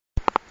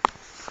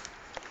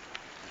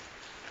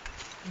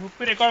भूख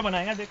पे रिकॉर्ड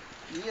बनाएगा देख।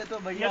 ये तो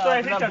भैया ये तो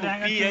ऐसे ही चल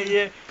जाएगा।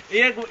 ये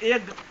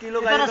 1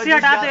 किलो का रस्सी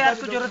हटा दो यार,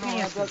 कुछ जरूरत नहीं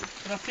है,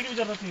 रस्सी की भी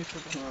जरूरत नहीं इसको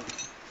तो।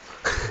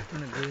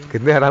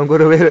 कितने आराम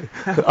करो मेरे।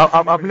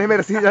 अब अपने में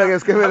रस्सी चढ़ गए,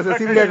 उसके में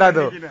रस्सी भी हटा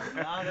दो।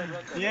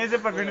 ये से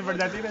पकड़नी पड़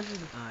जाती है रस्सी।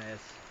 हां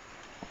यस,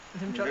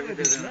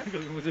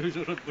 मुझे भी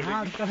जरूरत पड़ी।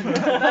 हां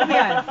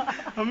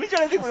हम ही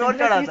चढ़े थे, कोई और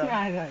चढ़ा था।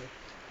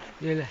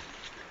 ये ले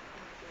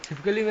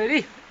छिपकली मेरी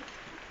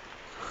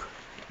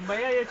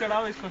भैया, ये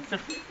चढ़ाओ इसको।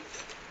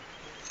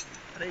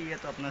 अरे ये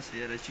तो अपना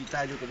शेर है, चीता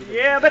है जो कभी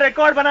ये अबे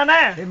रिकॉर्ड बनाना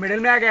है। ये मिडिल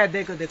में आ गया,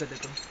 देखो देखो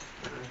देखो।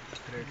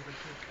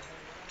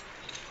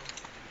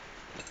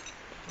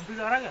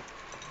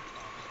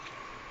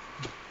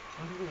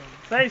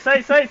 सही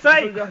सही सही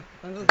सही,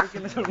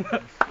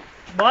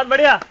 बहुत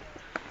बढ़िया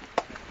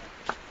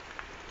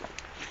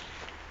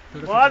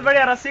बहुत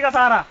बढ़िया। रस्सी का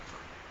सहारा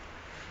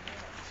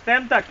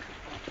स्टेम तक।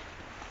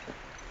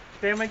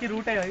 स्टेम है कि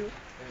रूट है भाई?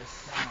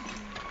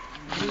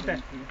 रूट है।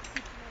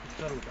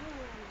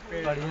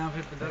 बढ़िया।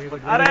 फिर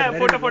अरे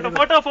फोटो फोटो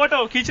फोटो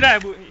फोटो खींच रहा है।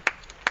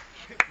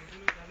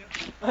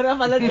 अरे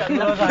मतलब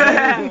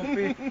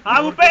हाँ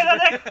ऊपर इधर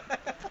देख,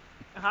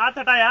 हाथ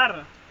हटा यार।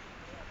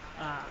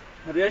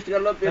 रेस्ट कर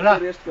लो, पेट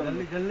रेस्ट करो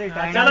जल्दी जल्दी।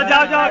 चलो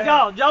जाओ जाओ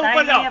जाओ जाओ,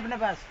 ऊपर जाओ। अपने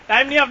पास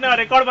टाइम नहीं है अपने,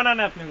 रिकॉर्ड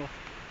बनाना है अपने को।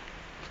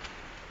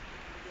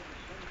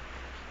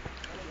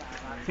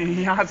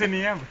 यहाँ से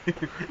नहीं है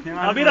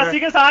अभी रस्सी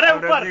के सहारे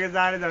ऊपर, रस्सी के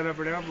सहारे जाना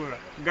पड़ेगा पूरा।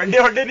 गड्ढे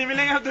वड्डे नहीं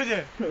मिलेंगे अब तुझे।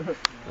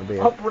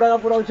 अब पूरा का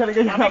पूरा उछल के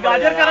अभी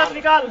गाजर का रस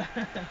निकाल।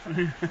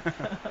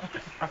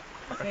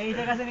 सही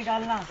जगह से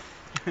निकालना।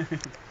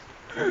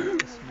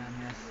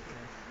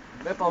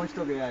 मैं पहुंच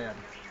तो गया यार।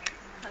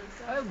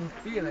 अरे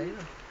भूखी है भाई,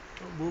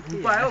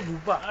 भूपा है वो,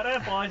 भूपा। अरे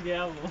पहुंच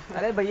गया वो।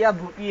 अरे भैया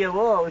भूखी है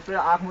वो, उस पर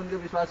आंख मूंद के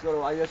विश्वास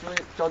करो। आईएएस में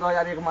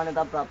 14,001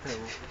 मान्यता प्राप्त है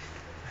वो।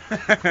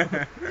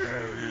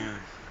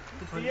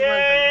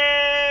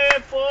 ये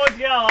पहुंच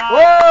गया।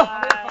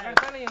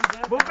 पकड़ता नहीं है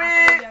भूपी।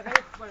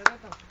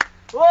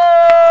 ओ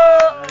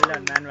well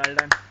done man, well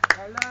done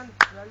well done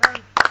well done.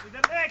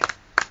 इधर देख,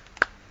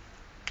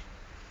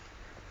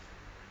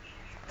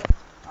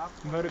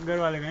 घर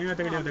वाले कहेंगे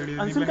तगड़ी तगड़ी।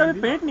 अंशुल का भी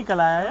पेट निकल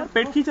आया यार,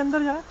 पेट खींच अंदर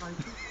जा।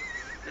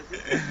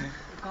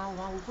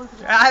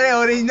 अरे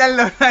ओरिजिनल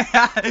लो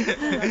यार।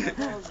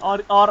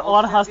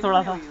 और हंस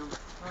थोड़ा सा।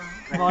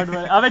 बहुत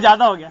बढ़िया। अबे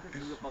ज्यादा हो गया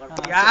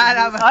यार।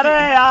 अब अरे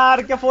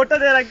यार क्या फोटो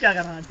दे रहा है, क्या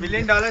कर रहा है? $1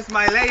 मिलियन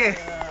स्माइल है ये।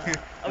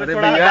 अरे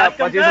भैया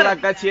 25 लाख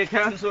का चेक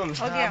है अंशुल।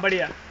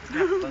 बढ़िया।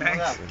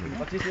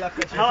 25 लाख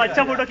का चेक। हाँ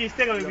अच्छा फोटो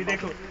खींचते कभी भी,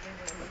 देखो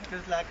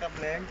 25 लाख का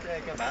ब्लैंक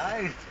चेक है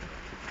भाई।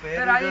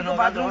 फिर आइए तो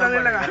बाथरूम करने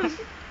लगा।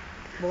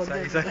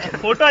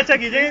 फोटो अच्छा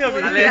खींचेंगे कभी।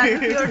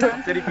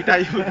 तेरी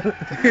पिटाई हो।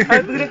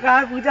 तूने कहा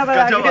पूछा था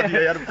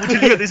यार, पूछ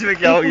लिया तो इसमें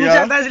क्या हो गया?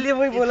 पूछा था इसलिए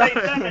वही बोला।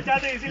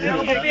 इसीलिए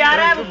भूपी आ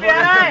रहा है, भूपी आ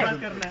रहा है।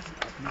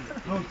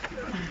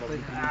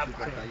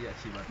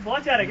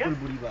 बहुत चाह रहे क्या?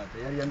 बुरी बात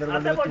है यार, ये अंदर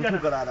वाले तू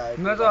करा रहा है।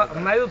 मैं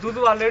तो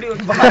तू ऑलरेडी हो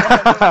चुकी है।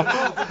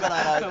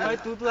 मैं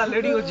तू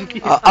ऑलरेडी हो चुकी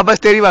है। अब बस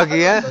तेरी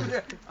बाकी है।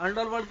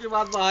 अंडरवर्ल्ड की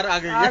बात बाहर आ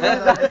गई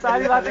है।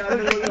 सारी बातें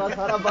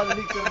सारा बात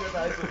लीक कर देता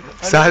है।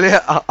 साले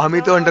हम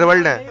ही तो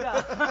अंडरवर्ल्ड हैं।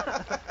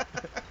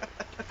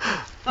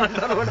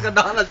 अंडरवर्ल्ड का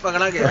दाल आज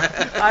पकड़ा गया है।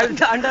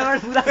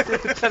 अंडरवर्ल्ड पूरा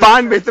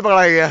पान बेचते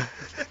पकड़ा गया।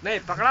 नहीं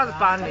पकड़ा तो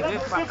पान नहीं,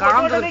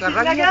 काम तो कर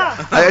रहा है।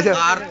 अच्छा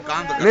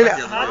काम तो नहीं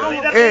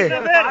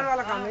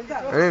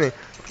नहीं नहीं,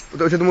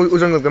 तो अच्छा तुम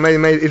उस रंग का, मैं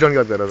इस रंग की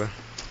बात कर रहा था।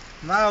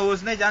 ना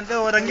उसने जानते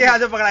वो रंगे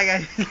हाथों पकड़ा गया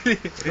है।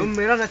 तुम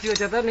मेरा नसीब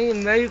अच्छा था, नहीं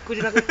मैं कुछ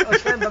ना कुछ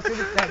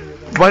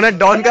वरना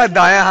डॉन का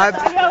दायां हाथ